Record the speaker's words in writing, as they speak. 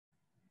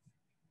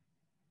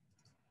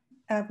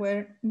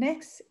Our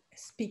next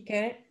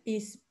speaker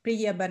is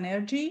Priya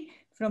Banerjee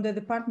from the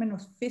Department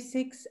of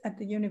Physics at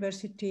the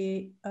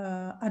University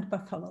at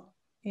Buffalo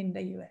in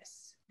the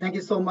US. Thank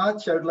you so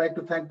much. I would like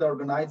to thank the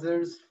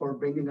organizers for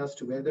bringing us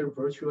together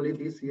virtually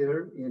this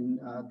year in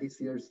this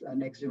year's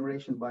Next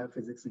Generation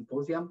Biophysics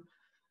Symposium.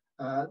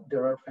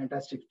 There are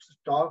fantastic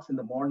talks in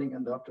the morning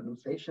and the afternoon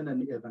session,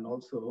 and even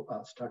also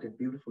started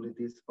beautifully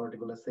this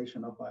particular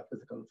session of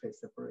biophysical phase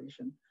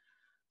separation.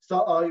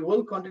 So I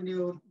will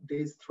continue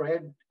this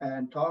thread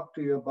and talk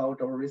to you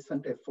about our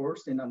recent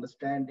efforts in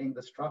understanding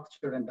the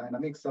structure and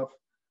dynamics of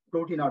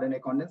protein-RNA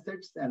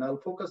condensates, and I'll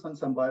focus on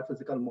some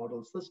biophysical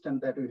model system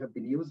that we have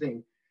been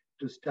using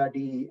to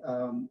study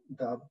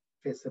the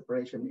phase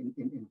separation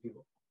in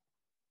vivo.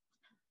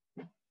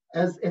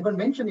 As Evan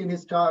mentioned in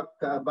his talk,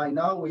 by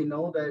now we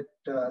know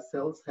that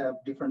cells have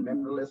different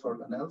membrane-less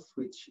organelles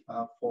which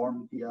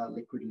form via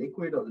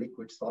liquid-liquid or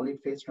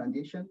liquid-solid phase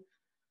transition.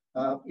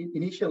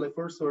 Initial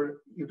efforts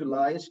were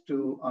utilized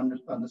to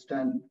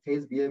understand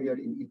phase behavior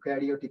in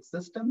eukaryotic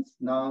systems.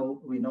 Now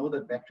we know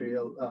that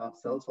bacterial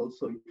cells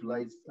also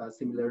utilize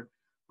similar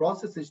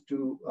processes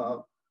to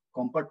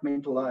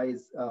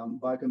compartmentalize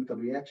biochemical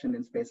reaction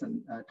in space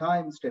and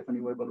time. Stephanie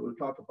Weber will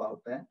talk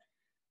about that.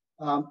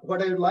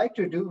 What I would like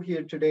to do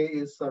here today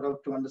is sort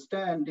of to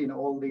understand in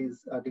all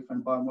these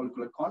different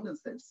biomolecular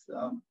condensates.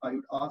 I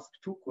would ask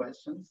two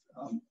questions,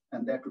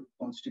 and that would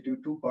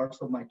constitute two parts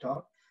of my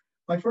talk.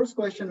 My first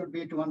question would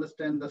be to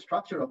understand the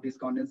structure of these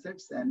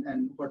condensates,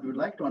 and what we would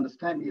like to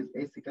understand is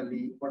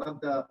basically what are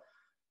the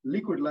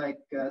liquid-like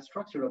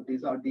structure of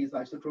these. Are these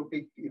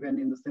isotropic even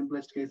in the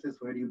simplest cases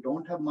where you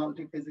don't have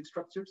multi-phasic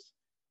structures?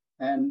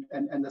 And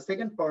the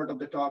second part of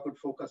the talk would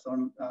focus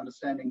on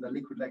understanding the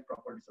liquid-like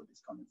properties of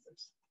these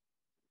condensates.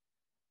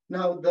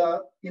 Now,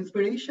 the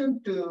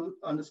inspiration to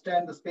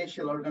understand the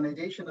spatial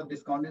organization of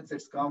these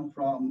condensates come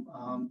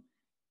from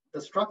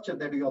the structure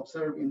that we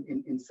observe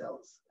in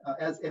cells.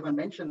 As Evan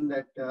mentioned,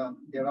 that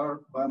there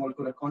are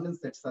biomolecular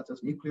condensates such as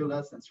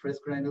nucleolus and stress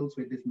granules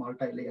with these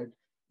multi-layered,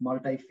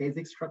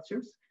 multi-phasic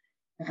structures.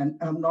 And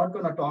I'm not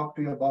going to talk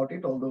to you about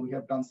it, although we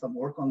have done some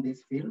work on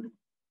this field.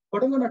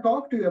 What I'm going to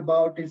talk to you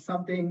about is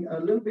something a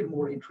little bit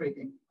more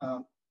intriguing.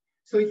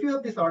 So if you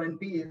have these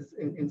RNPs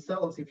in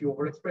cells, if you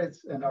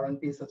overexpress an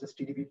RNP such as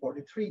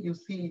TDP43, you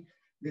see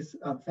this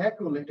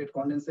vacuolated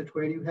condensate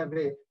where you have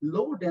a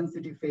low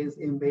density phase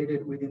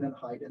embedded within a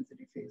high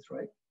density phase,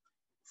 right?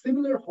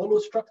 Similar hollow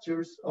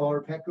structures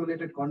or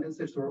vacuolated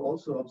condensates were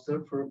also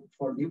observed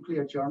for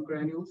nuclear germ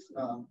granules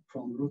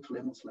from Ruth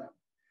Lemo's lab.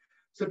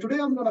 So today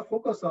I'm going to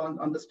focus on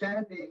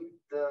understanding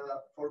the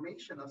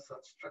formation of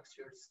such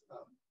structures,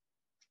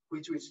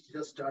 which we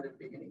just started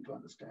beginning to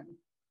understand.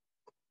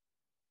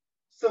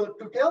 So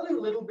to tell you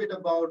a little bit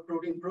about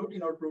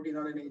protein-protein or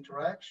protein-RNA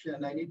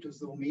interaction, I need to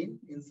zoom in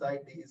inside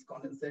these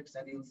condensates,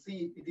 and you'll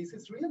see this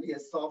is really a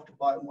soft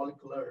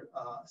biomolecular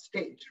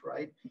state,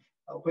 right?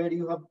 Where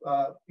you have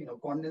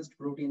condensed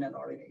protein and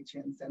RNA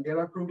chains, and there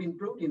are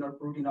protein-protein or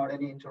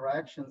protein-RNA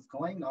interactions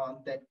going on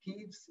that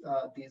keeps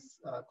these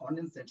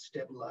condensates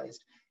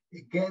stabilized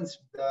against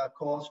the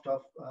cost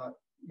of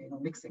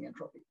mixing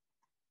entropy.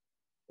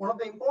 One of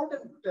the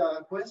important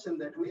questions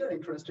that we are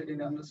interested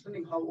in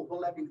understanding how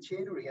overlapping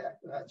chain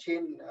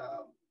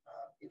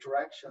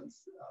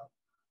interactions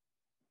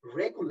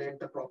regulate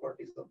the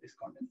properties of these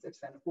condensates.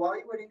 And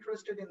why we're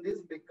interested in this?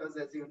 Because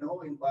as you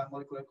know, in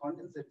biomolecular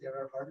condensates, there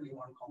are hardly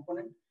one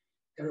component.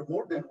 There are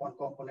more than one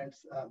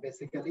components,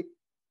 basically.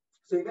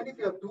 So even if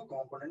you have two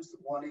components,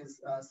 one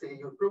is, say,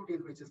 your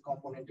protein, which is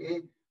component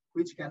A,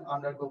 which can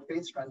undergo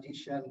phase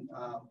transition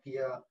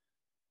via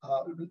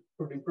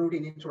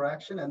protein-protein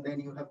interaction, and then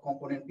you have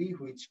component B,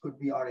 which could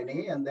be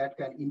RNA, and that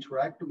can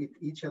interact with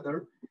each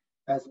other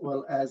as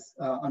well as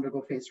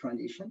undergo phase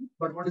transition.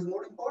 But what is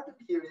more important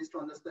here is to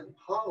understand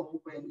how,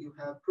 when you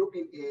have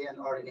protein A and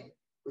RNA,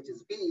 which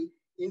is B,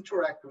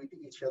 interact with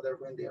each other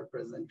when they are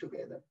present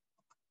together.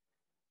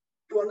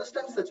 To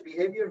understand such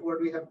behavior, what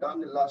we have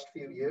done in the last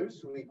few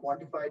years, we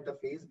quantified the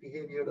phase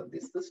behavior of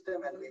this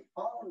system, and we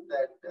found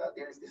that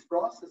there is this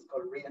process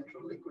called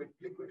re-entry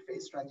liquid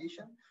phase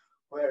transition,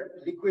 where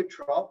liquid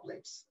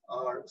droplets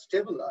are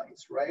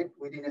stabilized, right,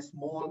 within a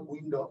small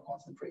window of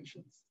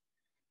concentrations.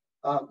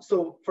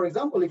 So for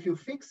example, if you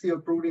fix your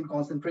protein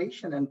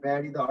concentration and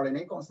vary the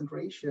RNA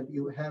concentration,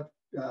 you have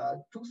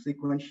two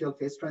sequential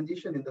phase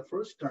transition. In the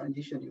first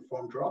transition, you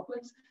form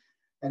droplets,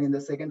 and in the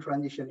second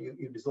transition,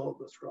 you dissolve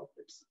those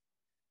droplets.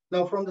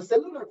 Now, from the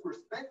cellular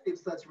perspective,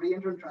 such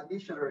re-entrant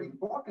transitions are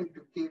important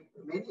to keep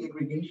many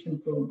aggregation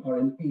from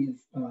RNPs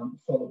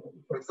soluble.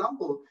 For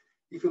example,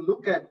 if you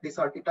look at this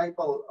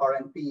archetypal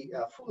RNP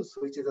FUS,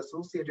 which is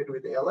associated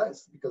with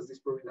ALS, because this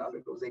protein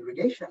undergoes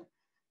aggregation,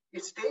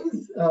 it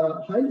stays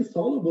highly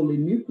soluble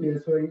in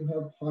nucleus where you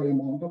have high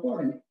amount of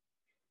RNA.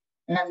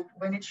 And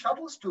when it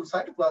shuttles to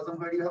cytoplasm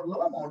where you have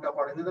low amount of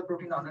RNA, the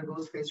protein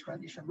undergoes phase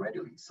transition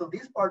readily. So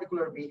this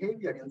particular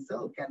behavior in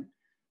cell can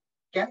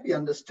be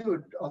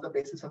understood on the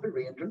basis of a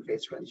re-entrant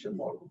phase transition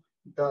model.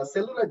 The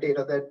cellular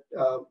data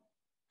that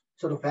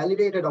sort of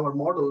validated our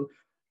model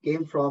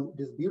came from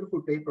this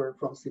beautiful paper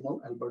from Simon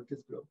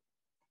Alberti's group.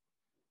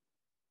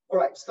 All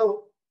right,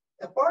 so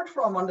apart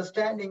from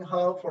understanding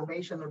how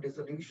formation or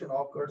dissolution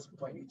occurs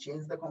when you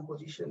change the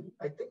composition,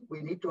 I think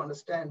we need to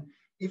understand,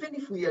 even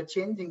if we are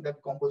changing the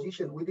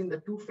composition within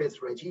the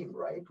two-phase regime,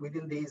 right?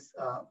 Within these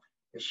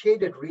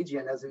shaded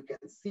region, as you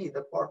can see,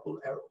 the purple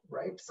arrow,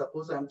 right?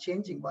 Suppose I'm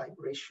changing my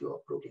ratio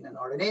of protein and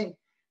RNA,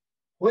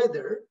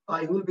 whether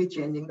I will be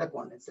changing the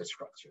condensate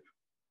structure.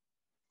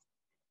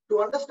 To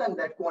understand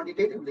that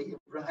quantitatively,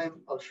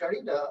 Ibrahim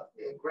Al-Sharida,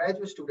 a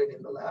graduate student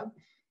in the lab,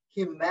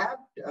 he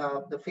mapped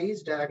the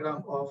phase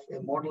diagram of a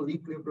model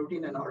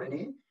nucleoprotein and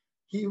RNA.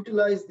 He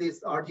utilized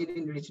this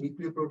arginine-rich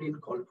nucleoprotein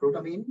called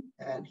protamine,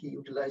 and he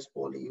utilized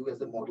poly-U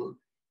as a model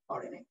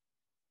RNA.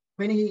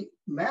 When he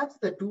maps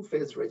the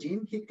two-phase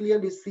regime, he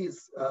clearly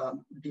sees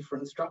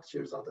different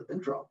structures other than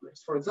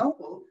droplets. For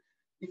example,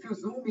 if you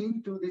zoom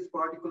into this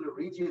particular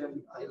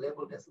region I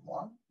labeled as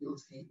 1, you'll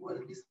see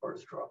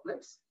well-dispersed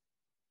droplets.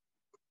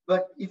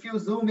 But if you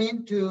zoom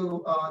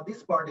into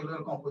this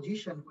particular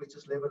composition, which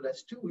is labeled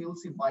as 2, you'll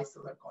see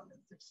micellar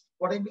condensates.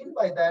 What I mean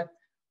by that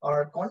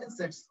are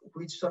condensates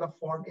which sort of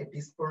form a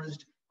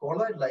dispersed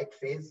colloid-like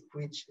phase,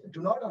 which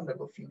do not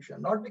undergo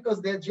fusion, not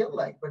because they're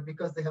gel-like, but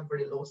because they have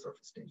very low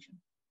surface tension.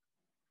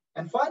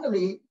 And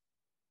finally,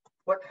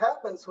 what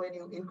happens when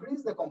you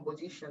increase the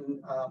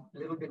composition a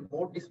little bit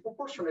more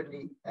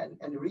disproportionately and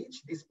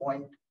reach this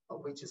point,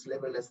 which is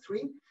labeled as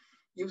 3,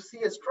 you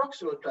see a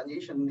structural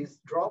transition. These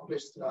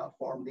droplets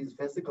form these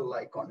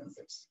vesicle-like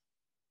condensates.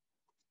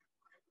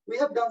 We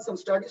have done some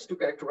studies to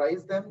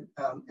characterize them,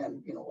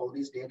 and all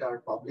these data are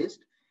published.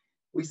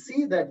 We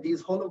see that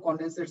these hollow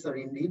condensates are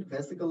indeed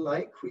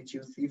vesicle-like, which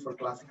you see for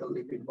classical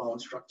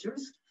lipid-bound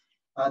structures.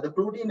 The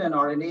protein and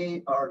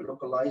RNA are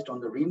localized on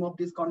the rim of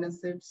these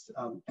condensates,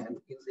 and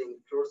using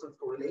fluorescence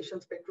correlation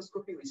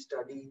spectroscopy, we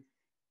study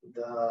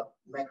the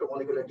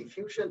macromolecular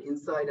diffusion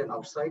inside and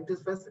outside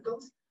these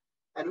vesicles.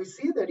 And we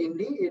see that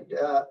indeed,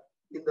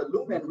 in the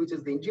lumen, which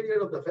is the interior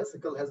of the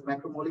vesicle, has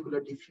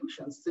macromolecular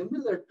diffusion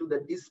similar to the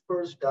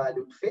dispersed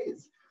dilute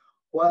phase,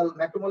 while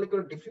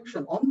macromolecular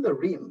diffusion on the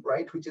rim,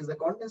 right, which is the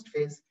condensed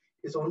phase,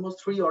 is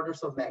almost 3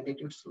 orders of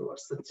magnitude slower,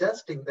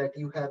 suggesting that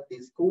you have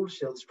this core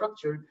shell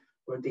structure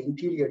where the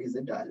interior is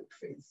a dilute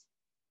phase.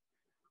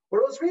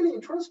 What was really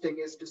interesting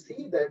is to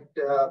see that,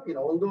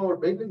 although our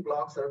building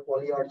blocks are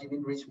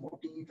polyarginine-rich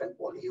motif and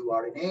poly-U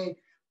RNA,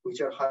 which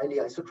are highly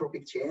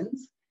isotropic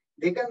chains,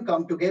 they can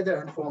come together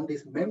and form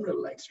these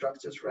membrane-like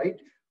structures, right,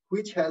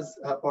 which has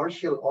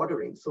partial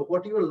ordering. So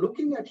what you are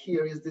looking at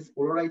here is this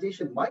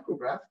polarization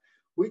micrograph,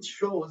 which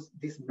shows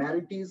this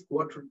Maltese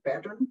quadrant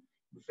pattern,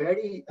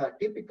 very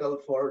typical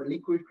for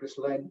liquid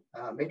crystalline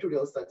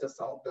materials such as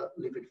some of the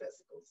lipid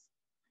vesicles.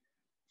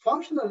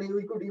 Functionally,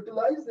 we could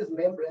utilize these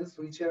membranes,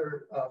 which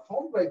are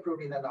formed by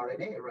protein and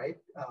RNA, right,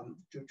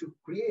 to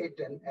create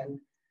and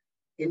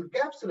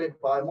encapsulate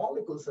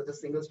biomolecules such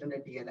as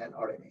single-stranded DNA and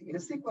RNA in a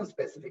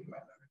sequence-specific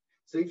manner.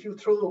 So if you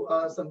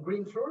throw some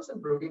green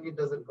fluorescent protein, it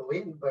doesn't go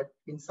in, but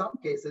in some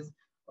cases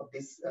of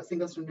this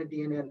single-stranded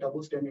DNA and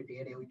double-stranded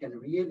DNA, we can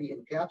really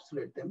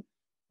encapsulate them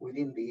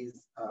within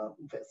these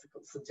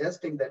vesicles,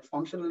 suggesting that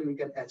functionally we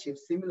can achieve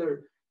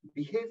similar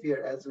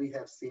behavior as we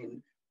have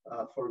seen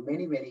for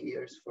many, many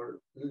years for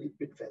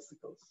lipid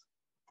vesicles.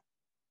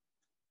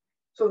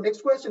 So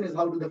next question is,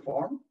 how do they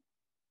form?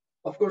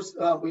 Of course,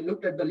 we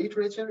looked at the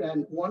literature,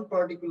 and one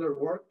particular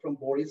work from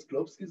Boris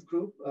Globsky's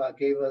group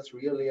gave us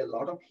really a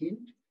lot of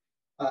hint.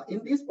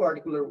 In this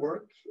particular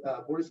work,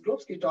 Boris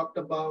Globsky talked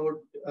about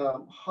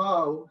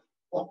how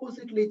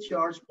oppositely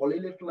charged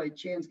polyelectrolyte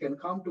chains can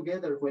come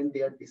together when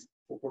they are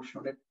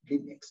disproportionately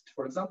mixed.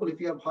 For example,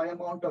 if you have high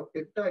amount of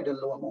peptide and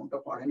low amount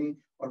of RNA,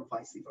 or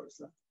vice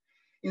versa.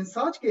 In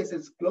such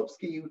cases,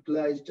 Globsky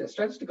utilized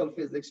statistical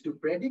physics to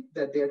predict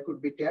that there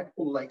could be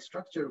tadpole-like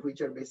structure,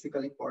 which are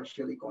basically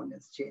partially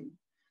condensed chain.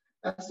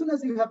 As soon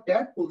as you have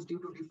tadpoles, due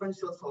to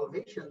differential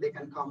solvation, they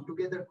can come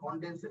together,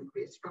 condense, and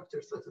create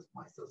structures such as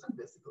micelles and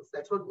vesicles.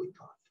 That's what we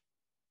thought.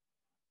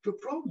 To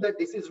prove that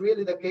this is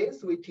really the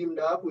case, we teamed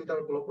up with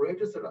our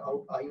collaborators at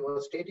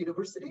Iowa State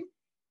University.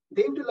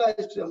 They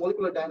utilized a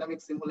molecular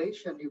dynamics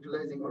simulation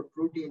utilizing our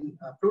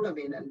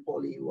protamine and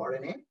poly-U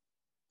RNA,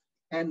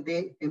 and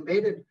they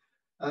embedded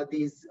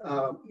these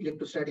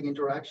electrostatic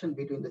interaction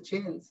between the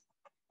chains.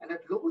 And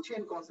at low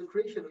chain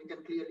concentration, we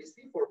can clearly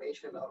see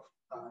formation of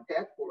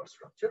tadpole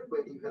structure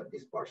where you have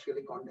this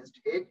partially condensed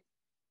head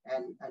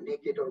and a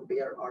naked or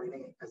bare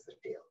RNA as the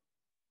tail.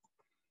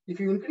 If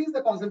you increase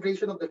the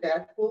concentration of the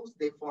tadpoles,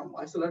 they form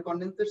micellar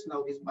condensates.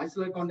 Now these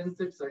micellar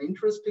condensates are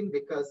interesting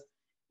because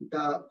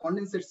the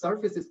condensate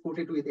surface is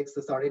coated with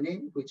excess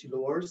RNA, which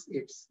lowers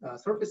its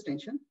surface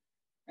tension.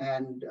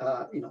 And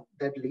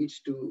that leads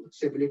to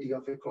stability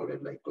of a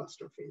colloid-like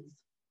cluster phase.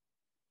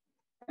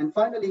 And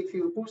finally, if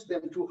you push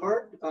them too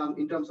hard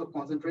in terms of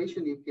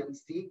concentration, you can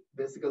see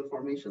vesicle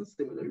formation,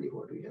 similarly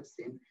what we have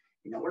seen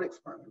in our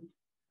experiment.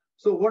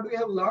 So what we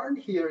have learned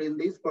here in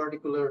this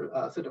particular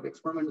set of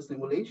experimental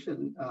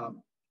simulation,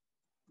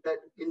 that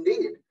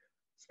indeed,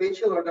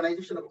 spatial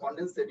organization of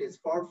condensate is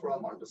far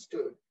from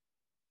understood.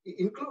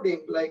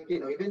 including like,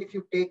 even if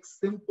you take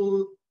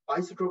simple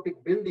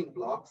isotropic building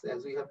blocks,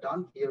 as we have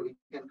done here, we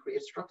can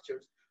create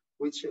structures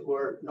which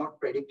were not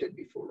predicted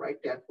before, right?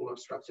 Tadpolar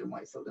structure,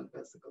 micelles, and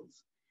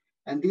vesicles.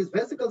 And these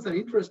vesicles are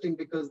interesting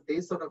because they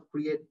sort of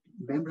create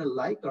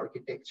membrane-like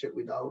architecture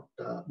without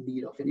the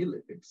need of any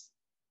lipids.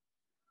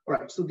 All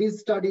right, so this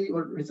study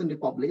was recently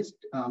published.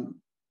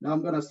 Now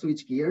I'm going to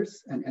switch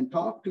gears and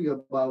talk to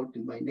you about,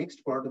 in my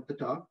next part of the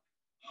talk,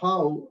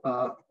 how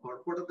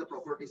or what are the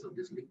properties of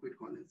this liquid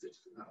condensates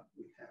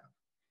we have.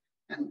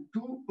 And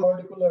two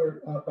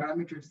particular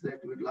parameters that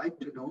we'd like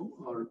to know,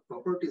 or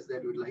properties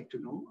that we'd like to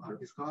know, are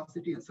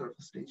viscosity and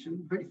surface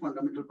tension, very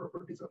fundamental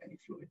properties of any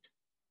fluid.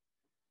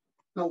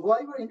 Now, why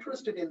we're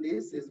interested in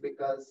this is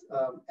because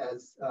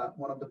as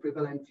one of the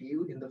prevalent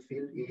view in the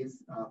field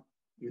is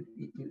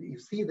you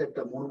see that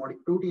the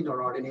monomeric protein or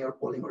RNA or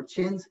polymer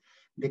chains,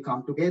 they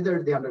come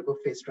together, they undergo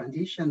phase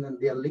transition, and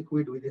they are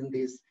liquid within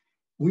this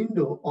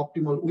window,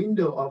 optimal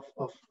window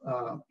of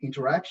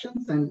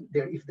interactions. And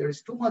if there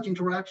is too much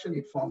interaction,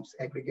 it forms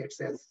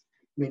aggregates, as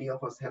many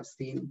of us have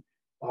seen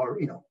or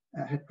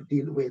had to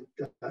deal with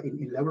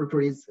in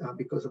laboratories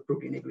because of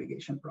protein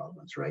aggregation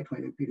problems, right?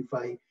 When we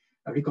purify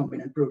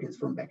recombinant proteins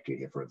from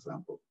bacteria, for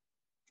example.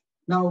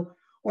 Now,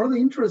 one of the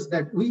interests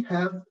that we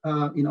have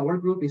in our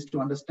group is to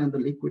understand the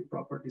liquid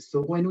properties.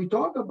 So when we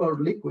talk about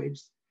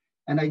liquids,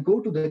 and I go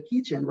to the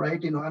kitchen,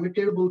 right? I'm a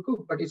terrible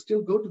cook, but I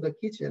still go to the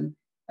kitchen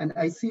and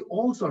I see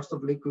all sorts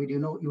of liquid.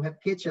 You have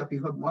ketchup,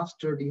 you have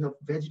mustard, you have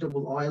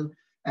vegetable oil,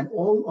 and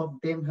all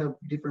of them have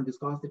different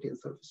viscosity and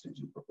surface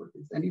tension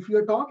properties. And if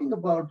you're talking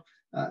about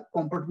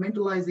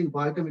compartmentalizing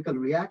biochemical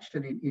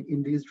reaction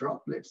in these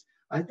droplets,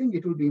 I think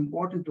it will be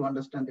important to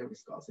understand their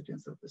viscosity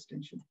and surface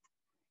tension.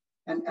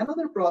 And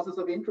another process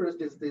of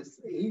interest is this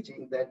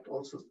aging that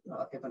also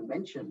Evan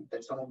mentioned,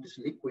 that some of these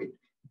liquid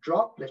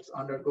droplets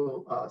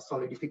undergo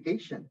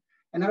solidification.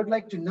 And I would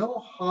like to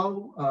know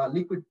how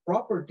liquid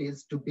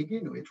properties to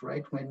begin with,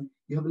 right? When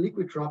you have a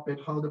liquid droplet,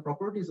 how the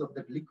properties of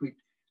that liquid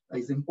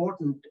is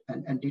important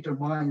and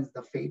determines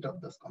the fate of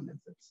those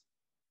condensates.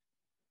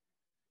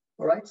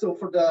 All right, so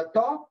for the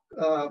talk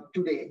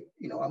today,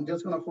 I'm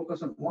just going to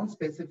focus on one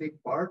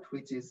specific part,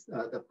 which is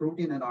the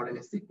protein and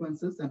RNA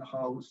sequences and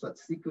how such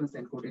sequence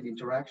encoded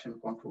interaction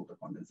control the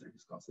condensate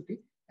viscosity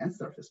and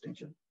surface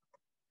tension.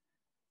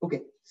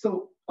 Okay,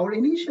 so our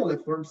initial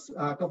efforts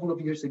a couple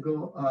of years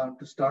ago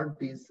to start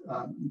these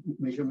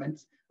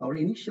measurements, our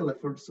initial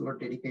efforts were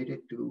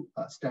dedicated to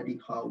study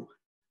how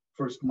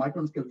first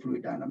micron scale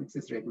fluid dynamics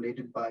is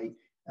regulated by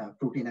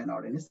protein and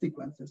RNA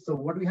sequences. So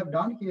what we have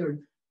done here,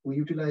 we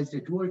utilized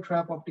a dual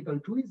trap optical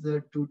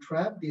tweezer to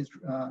trap these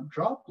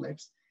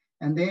droplets,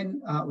 and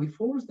then we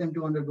force them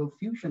to undergo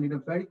fusion in a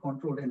very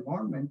controlled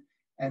environment,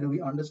 and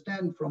we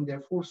understand from their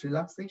force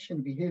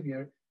relaxation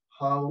behavior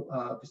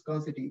how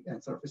viscosity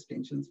and surface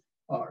tensions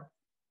are.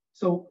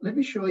 So let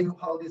me show you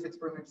how these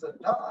experiments are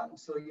done.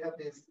 So you have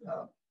these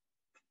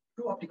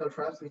two optical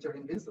traps which are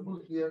invisible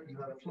here. You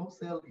have a flow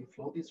cell, you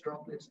flow these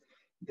droplets,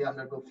 they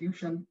undergo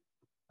fusion,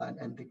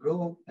 and they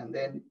grow. And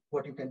then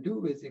what you can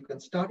do is you can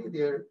study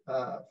their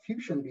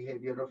fusion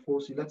behavior or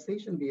force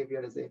relaxation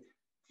behavior as a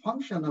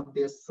function of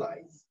their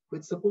size,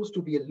 which is supposed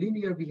to be a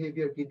linear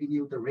behavior giving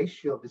you the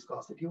ratio of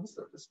viscosity over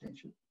surface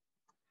tension.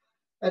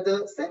 At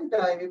the same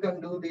time, you can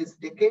do this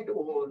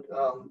decade-old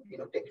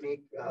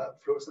technique,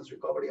 fluorescence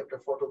recovery after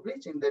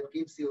photobleaching, that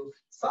gives you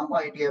some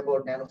idea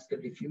about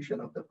nanoscale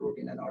diffusion of the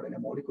protein and RNA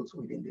molecules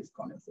within these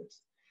condensates,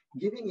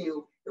 giving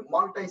you a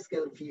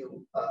multi-scale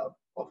view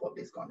of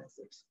these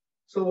condensates.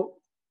 So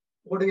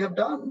what we have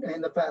done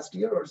in the past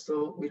year or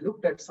so, we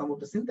looked at some of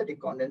the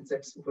synthetic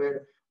condensates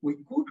where we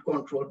could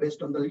control,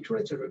 based on the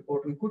literature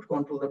report, we could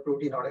control the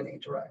protein-RNA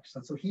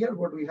interaction. So here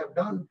what we have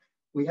done,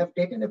 we have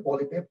taken a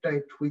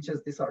polypeptide which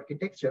has this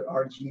architecture,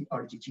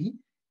 RGG,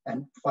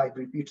 and 5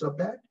 repeats of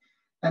that.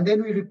 And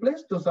then we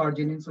replaced those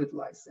arginines with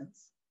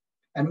lysines.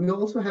 And we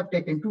also have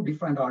taken 2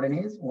 different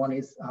RNAs. One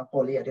is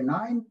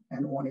polyadenine,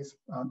 and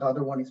the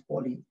other one is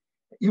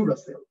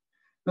polyuracil.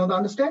 Now, the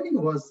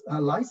understanding was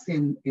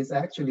lysine is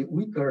actually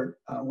weaker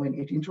when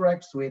it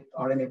interacts with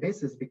RNA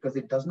bases because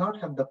it does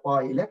not have the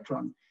pi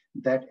electron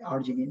that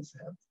arginines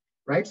have,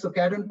 right? So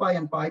cation pi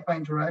and pi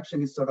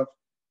interaction is sort of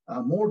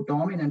more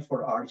dominant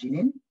for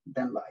arginine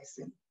than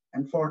lysine.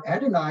 And for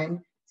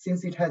adenine,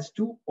 since it has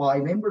 2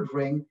 pi-membered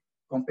ring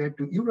compared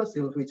to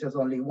uracil, which has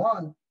only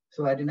 1,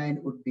 so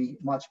adenine would be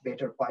much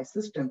better pi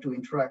system to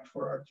interact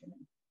for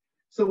arginine.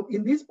 So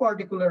in this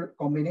particular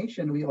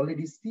combination, we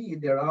already see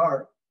there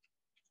are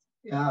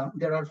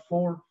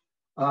 4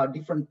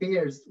 different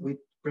pairs with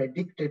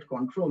predicted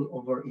control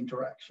over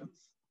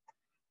interactions.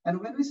 And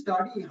when we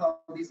study how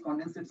these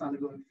condensates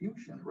undergo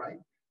fusion,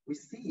 right, we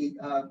see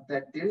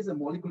that there is a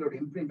molecular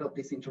imprint of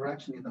this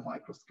interaction in the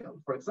microscale.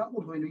 For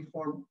example, when we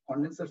form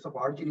condensates of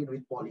arginine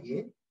with poly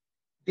A,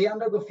 they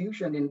undergo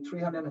fusion in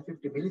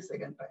 350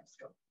 millisecond time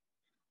scale.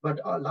 But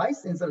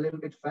lysine is a little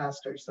bit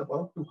faster, it's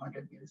about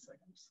 200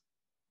 milliseconds.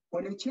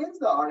 When we change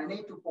the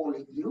RNA to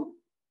poly U,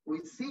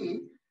 we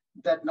see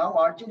that now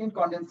arginine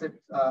condensates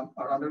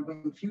are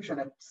undergoing fusion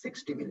at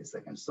 60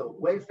 milliseconds, so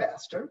way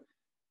faster.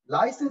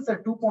 Lysines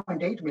are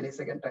 2.8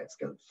 millisecond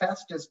timescale,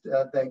 fastest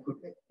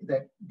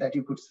that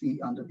you could see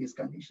under these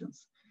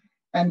conditions.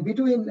 And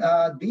between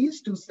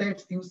these two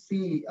sets, you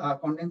see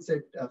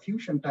condensate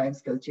fusion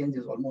timescale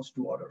changes almost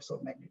 2 orders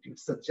of magnitude,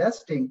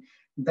 suggesting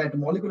that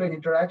molecular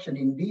interaction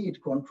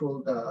indeed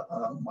control the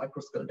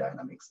microscale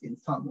dynamics in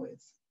some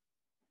ways.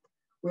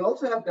 We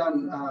also have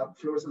done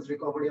fluorescence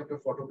recovery after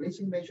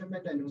photobleaching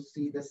measurement, and you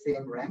see the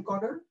same rank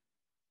order.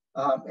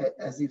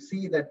 As you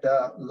see that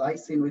the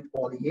lysine with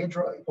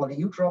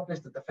poly-U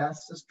droplets is the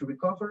fastest to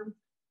recover,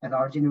 and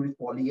arginine with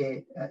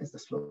poly-A is the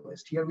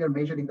slowest. Here we are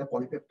measuring the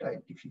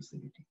polypeptide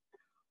diffusivity.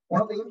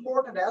 One of the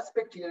important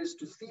aspects here is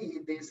to see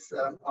this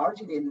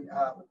arginine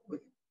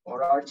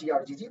or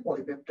RG-RGG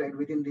polypeptide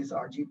within these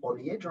RG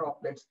poly-A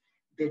droplets,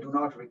 they do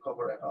not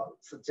recover at all,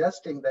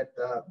 suggesting that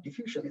the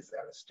diffusion is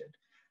arrested.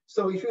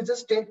 So if you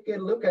just take a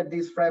look at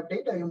these FRAP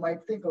data, you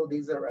might think, oh,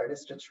 these are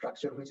arrested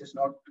structure, which is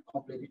not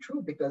completely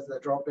true because the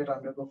droplet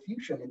undergo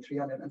fusion in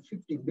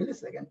 350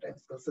 millisecond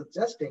timescale,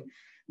 suggesting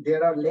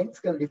there are length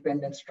scale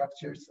dependent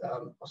structures,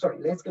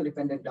 length scale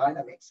dependent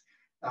dynamics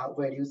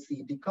where you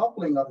see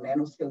decoupling of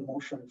nanoscale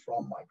motion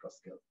from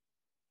microscale,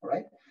 all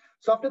right?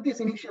 So after this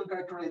initial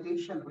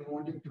characterization, we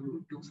wanted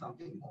to do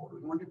something more.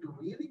 We wanted to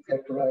really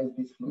characterize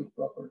these fluid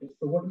properties.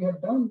 So what we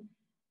have done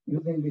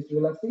using this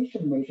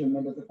relaxation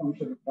measurement as a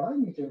function of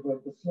diameter, where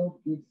the slope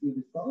gives you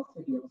the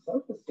viscosity of a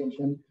surface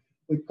tension,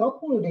 we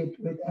coupled it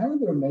with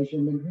another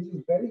measurement, which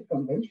is very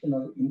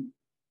conventional in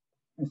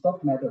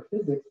soft matter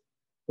physics,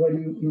 where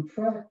you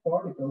track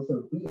particles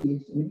or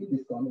beads within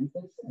these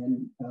condensates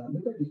and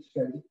look at its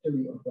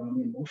trajectory of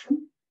Brownian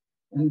motion,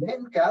 and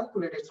then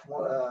calculate its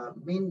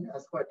mean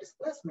square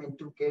displacement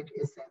to get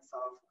a sense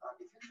of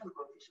diffusion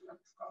coefficient and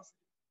viscosity.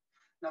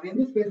 Now, in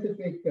this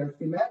specific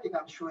schematic,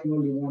 I'm showing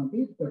only one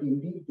bead, but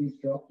indeed these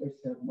droplets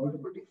have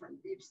multiple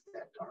different beads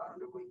that are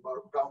undergoing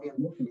Brownian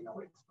motion in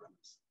our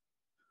experiments.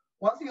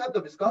 Once you have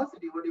the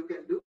viscosity, what you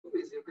can do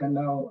is you can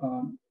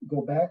now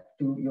go back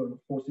to your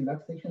force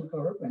relaxation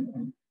curve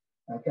and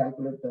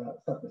calculate the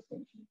surface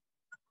tension.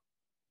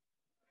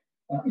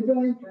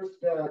 Imperial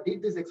first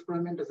did this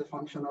experiment as a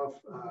function of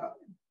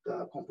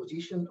the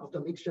composition of the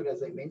mixture,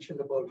 as I mentioned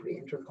about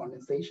reentrant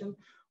condensation,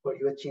 where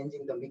you are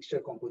changing the mixture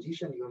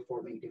composition, you are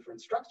forming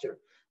different structure.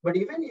 But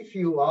even if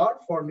you are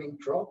forming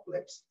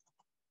droplets,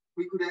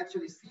 we could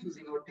actually see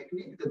using our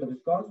technique that the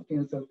viscosity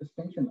and surface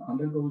tension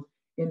undergoes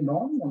a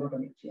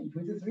non-monotonic change,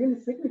 which is really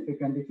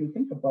significant if you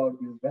think about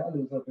these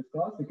values of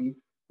viscosity,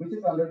 which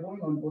is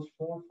undergoing almost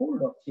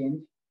fourfold of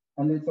change,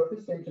 and then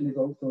surface tension is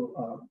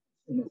also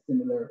in a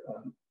similar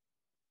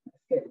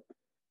scale.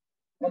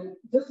 And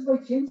just by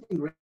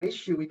changing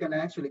ratio, we can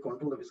actually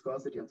control the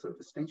viscosity and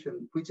surface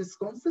tension, which is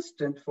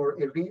consistent for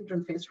a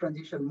reentrant phase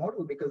transition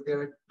model because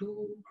there are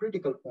two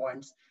critical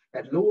points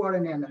at low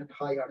RNA and at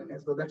high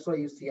RNA. So that's why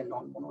you see a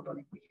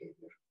non-monotonic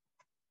behavior.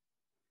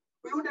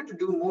 We wanted to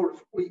do more.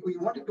 We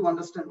wanted to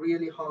understand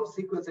really how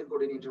sequence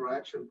encoded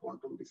interaction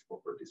control these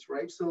properties,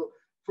 right? So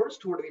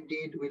first, what we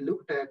did, we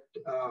looked at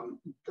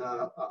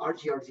the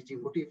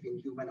RG-RGG motif in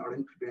human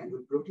RNP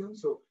granule protein.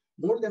 So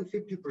more than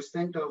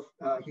 50% of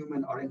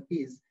human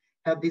RNPs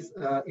have these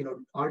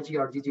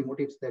RG-RGG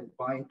motifs that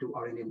bind to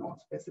RNA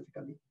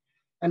non-specifically.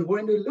 And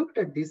when we looked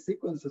at these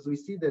sequences, we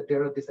see that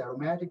there are these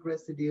aromatic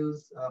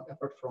residues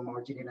apart from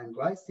arginine and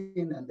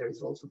glycine, and there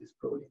is also this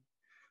proline.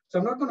 So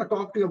I'm not going to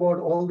talk to you about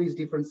all these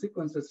different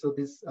sequences. So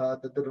this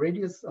the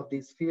radius of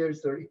these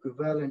spheres are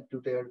equivalent to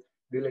their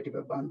relative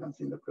abundance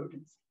in the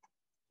proteins.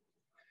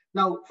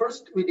 Now,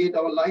 first we did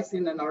our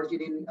lysine and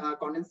arginine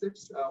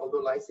condensates,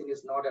 although lysine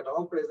is not at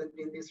all present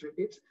in these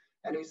repeats.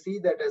 And we see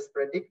that as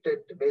predicted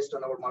based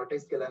on our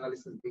multi-scale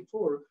analysis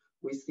before,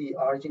 we see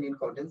arginine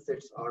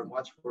condensates are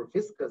much more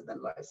viscous than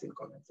lysine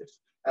condensates,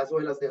 as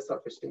well as their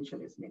surface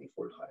tension is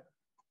many-fold higher.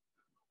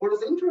 What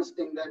is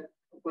interesting that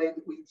when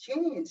we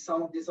change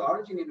some of this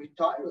arginine with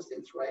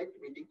tyrosines, right,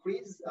 we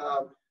decrease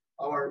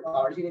our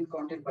arginine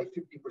content by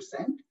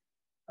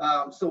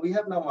 50%. So we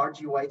have now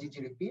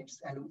RG-YGG repeats,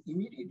 and we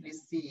immediately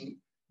see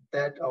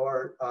that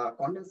our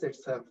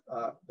condensates have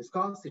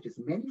viscosities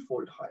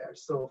many-fold higher.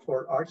 So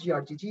for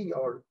RG-RGG,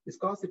 our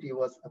viscosity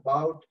was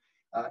about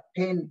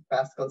 10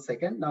 pascal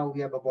second. Now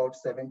we have about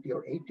 70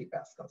 or 80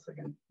 pascal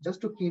second.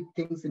 Just to keep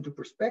things into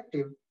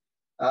perspective,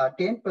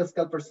 10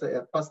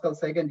 pascal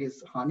second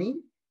is honey,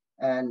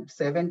 and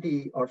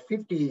 70 or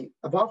 50,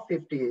 above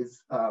 50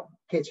 is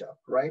ketchup,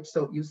 right?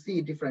 So you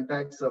see different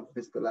types of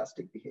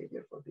viscoelastic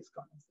behavior for these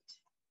condensates.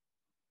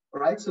 All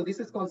right, so this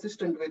is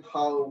consistent with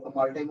how a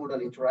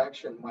multimodal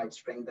interaction might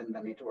strengthen the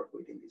network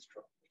within these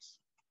droplets.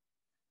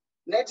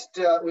 Next,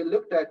 we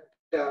looked at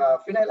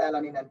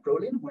phenylalanine and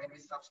proline. When we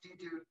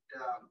substitute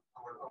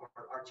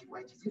our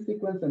RG-YGG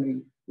sequence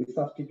and we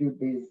substitute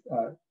these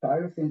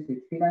tyrosines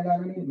with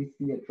phenylalanine, we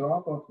see a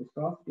drop of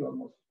viscosity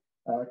almost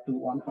to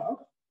 1/2.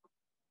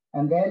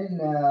 And then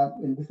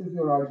and this is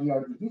your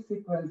RG-RGG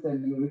sequence,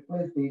 and you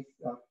replace these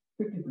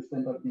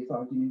 50% of these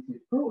arginines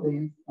with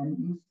prolines, and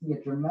you see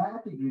a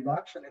dramatic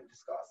reduction in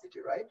viscosity,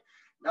 right?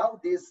 Now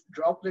these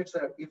droplets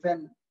are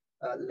even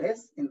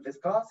less in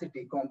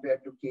viscosity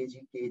compared to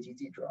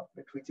kg-kgg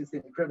droplet, which is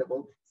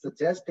incredible,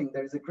 suggesting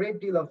there is a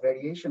great deal of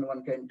variation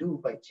one can do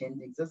by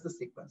changing just the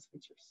sequence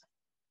features.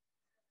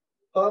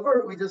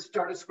 However, we just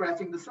started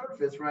scratching the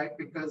surface, right?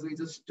 Because we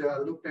just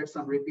looked at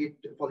some repeat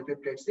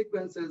polypeptide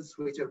sequences,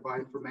 which are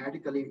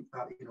bioinformatically,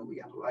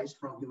 we analyzed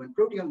from human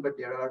proteome, but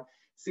there are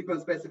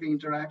sequence-specific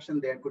interaction.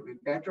 There could be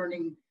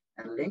patterning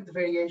and length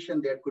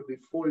variation. There could be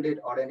folded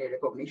RNA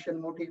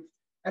recognition motif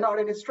and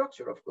RNA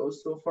structure, of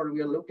course. So far,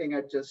 we are looking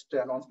at just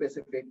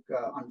non-specific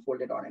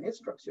unfolded RNA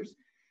structures.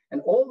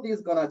 And all these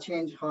gonna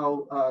change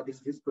how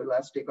this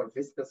viscoelastic or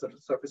viscous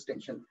surface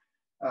tension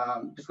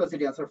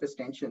viscosity and surface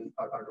tension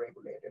are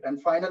regulated.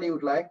 And finally, we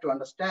would like to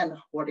understand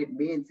what it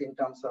means in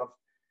terms of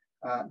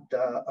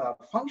the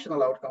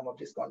functional outcome of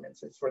these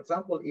condensates. For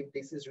example, if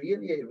this is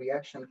really a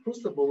reaction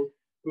crucible,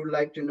 we would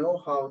like to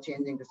know how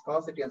changing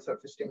viscosity and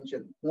surface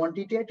tension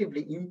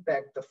quantitatively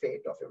impact the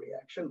fate of a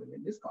reaction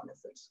within these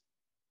condensates.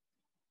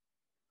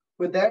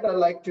 With that, I'd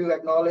like to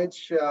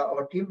acknowledge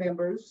our team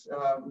members,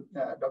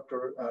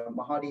 Dr.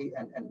 Mahadi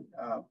and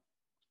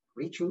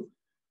Richu,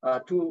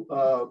 two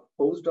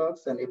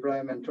postdocs, and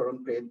Ibrahim and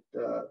Torunpreet,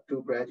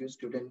 two graduate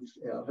students,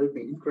 helped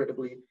me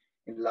incredibly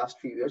in the last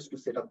few years to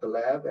set up the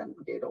lab and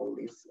get all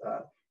these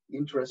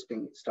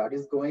interesting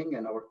studies going,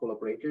 and our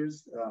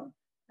collaborators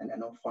and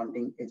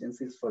funding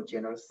agencies for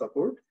generous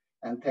support.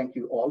 And thank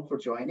you all for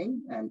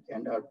joining,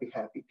 and I'd be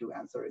happy to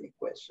answer any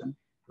question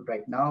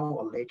right now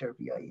or later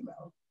via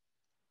email.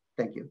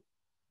 Thank you.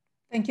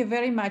 Thank you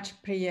very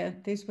much, Priya.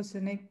 This was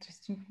an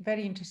interesting,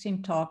 very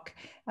interesting talk.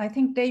 I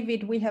think,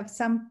 David, we have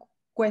some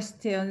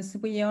questions.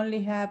 We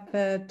only have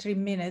 3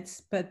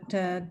 minutes, but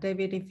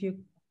David, if you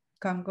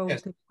can go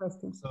to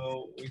questions.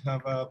 So we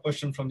have a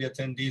question from the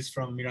attendees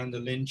from Miranda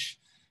Lynch.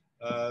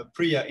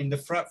 Priya, in the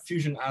FRAP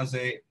fusion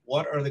assay,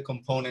 what are the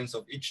components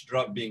of each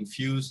drop being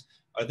fused?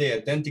 Are they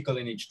identical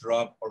in each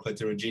drop or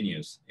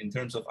heterogeneous in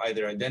terms of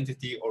either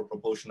identity or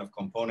proportion of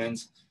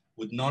components?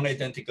 Would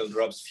non-identical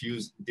drops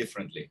fuse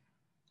differently?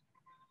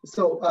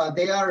 So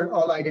they are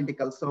all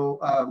identical.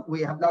 So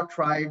we have not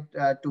tried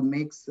to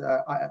mix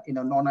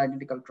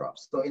non-identical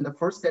drops. So in the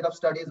first set of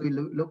studies, we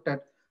looked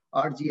at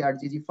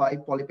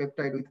RGG5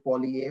 polypeptide with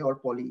poly A or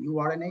poly U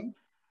RNA.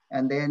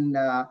 And then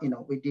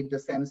we did the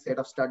same set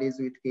of studies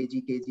with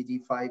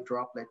KG-KGG5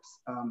 droplets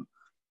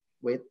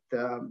with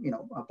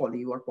a poly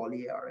U or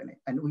poly A RNA.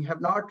 And we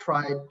have not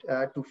tried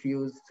to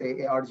fuse,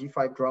 say, a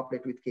RG5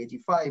 droplet with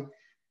KG5,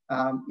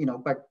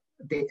 but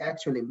they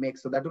actually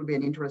mix. So that will be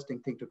an interesting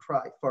thing to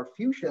try. For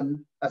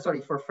fusion,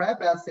 for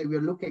FRAP assay, we're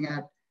looking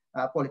at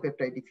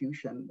polypeptide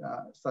diffusion,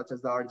 such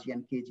as the RG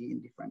and KG in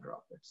different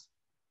droplets.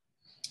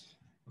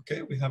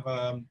 Okay, we have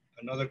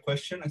another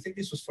question. I think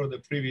this was for the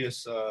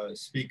previous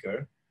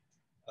speaker,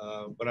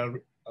 but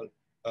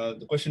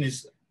the question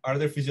is, are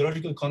there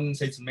physiological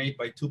condensates made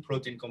by two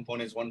protein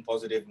components, one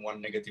positive and one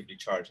negatively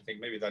charged? I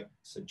think maybe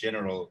that's a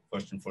general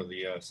question for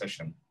the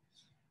session.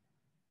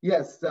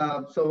 Yes,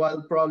 so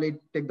I'll probably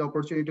take the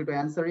opportunity to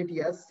answer it.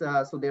 Yes,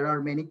 so there are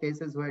many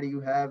cases where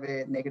you have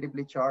a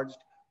negatively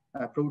charged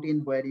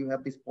protein where you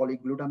have this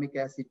polyglutamic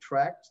acid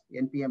tract.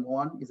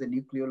 NPM1 is a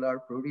nucleolar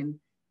protein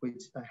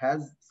which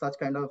has such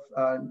kind of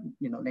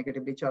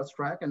negatively charged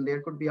tract, and there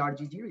could be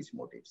RGG-rich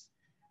motifs,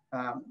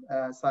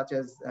 such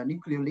as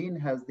nucleolin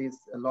has this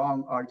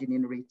long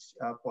arginine-rich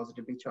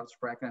positively charged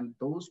tract, and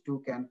those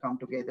two can come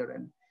together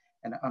and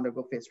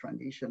undergo phase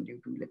transition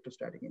due to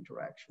electrostatic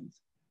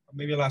interactions.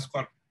 Maybe I'll ask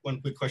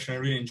one quick question. I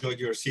really enjoyed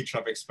your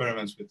C-trap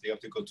experiments with the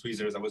optical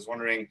tweezers. I was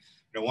wondering,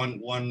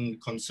 one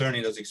concern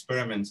in those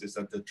experiments is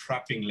that the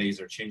trapping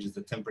laser changes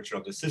the temperature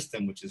of the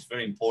system, which is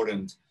very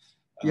important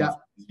for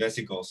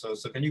vesicles.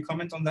 So can you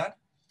comment on that?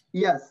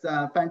 Yes,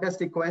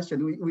 fantastic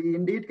question. We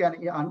indeed can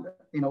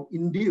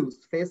induce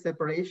phase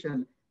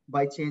separation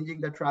by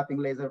changing the trapping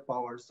laser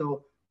power.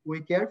 So we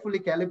carefully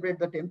calibrate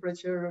the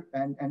temperature,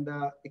 and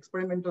the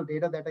experimental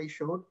data that I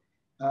showed,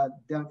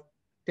 the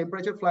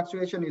temperature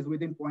fluctuation is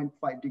within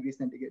 0.5 degrees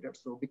centigrade.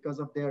 So because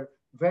of their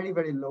very,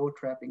 very low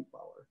trapping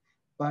power.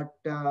 But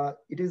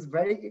it is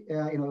very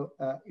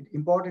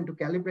important to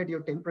calibrate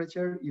your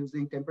temperature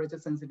using temperature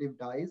sensitive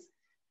dyes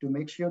to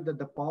make sure that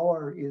the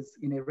power is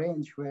in a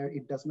range where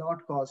it does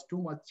not cause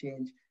too much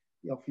change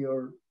of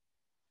your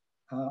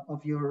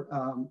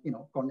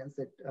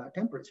condensate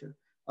temperature.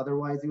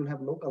 Otherwise, you'll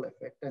have local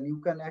effect, and you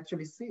can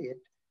actually see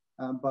it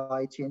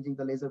by changing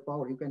the laser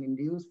power. You can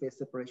induce phase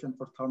separation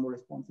for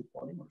thermoresponsive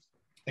polymers.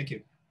 Thank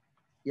you.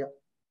 Yeah.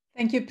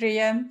 Thank you,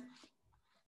 Priya.